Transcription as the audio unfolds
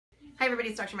Hi everybody,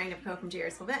 it's Dr. Magnifico from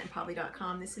Vet and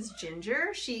Probably.com. This is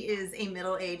Ginger. She is a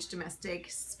middle-aged domestic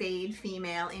spayed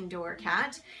female indoor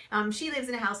cat. She lives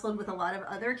in a household with a lot of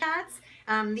other cats.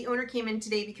 The owner came in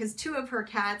today because two of her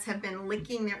cats have been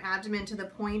licking their abdomen to the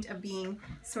point of being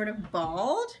sort of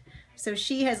bald. So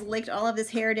she has licked all of this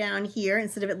hair down here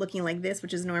instead of it looking like this,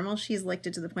 which is normal. She's licked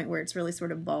it to the point where it's really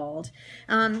sort of bald.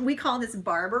 We call this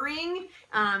barbering.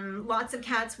 Lots of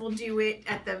cats will do it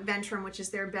at the ventrum, which is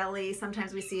their belly.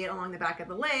 Sometimes we see it along the back of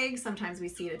the leg. Sometimes we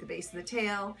see it at the base of the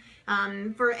tail.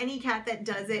 For any cat that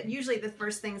does it, usually the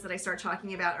first things that I start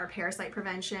talking about are parasite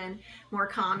prevention. More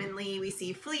commonly, we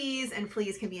see fleas, and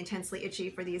fleas can be intensely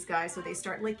itchy for these guys, so they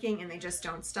start licking and they just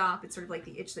don't stop. It's sort of like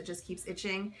the itch that just keeps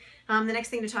itching. The next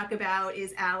thing to talk about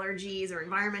is allergies or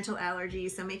environmental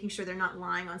allergies, so making sure they're not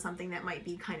lying on something that might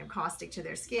be kind of caustic to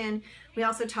their skin. We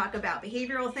also talk about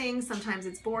behavioral things. Sometimes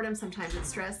it's boredom, sometimes it's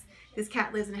stress. This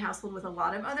cat lives in a household with a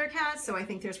lot of other cats, so I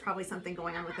think there's probably something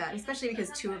going on with that, especially because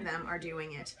two of them are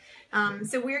doing it.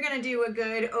 So we're going to do a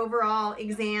good overall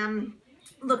exam.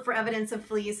 Look for evidence of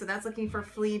fleas, so that's looking for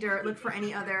flea dirt. Look for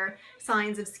any other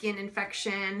signs of skin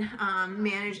infection.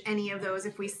 Manage any of those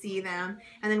if we see them.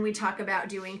 And then we talk about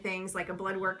doing things like a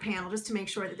blood work panel just to make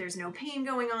sure that there's no pain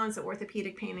going on, so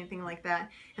orthopedic pain, anything like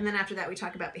that. And then after that we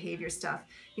talk about behavior stuff.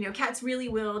 You know, cats really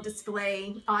will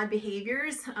display odd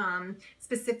behaviors,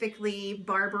 specifically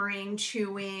barbering,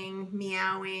 chewing,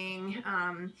 meowing,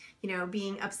 you know,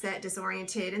 being upset,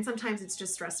 disoriented, and sometimes it's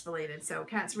just stress related. So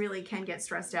cats really can get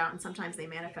stressed out, and sometimes they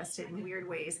manifest it in weird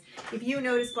ways. If you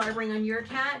notice barbering on your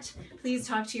cat, please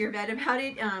talk to your vet about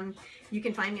it. You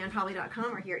can find me on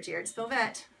Probably.com or here at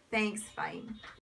Vet. Thanks. Bye.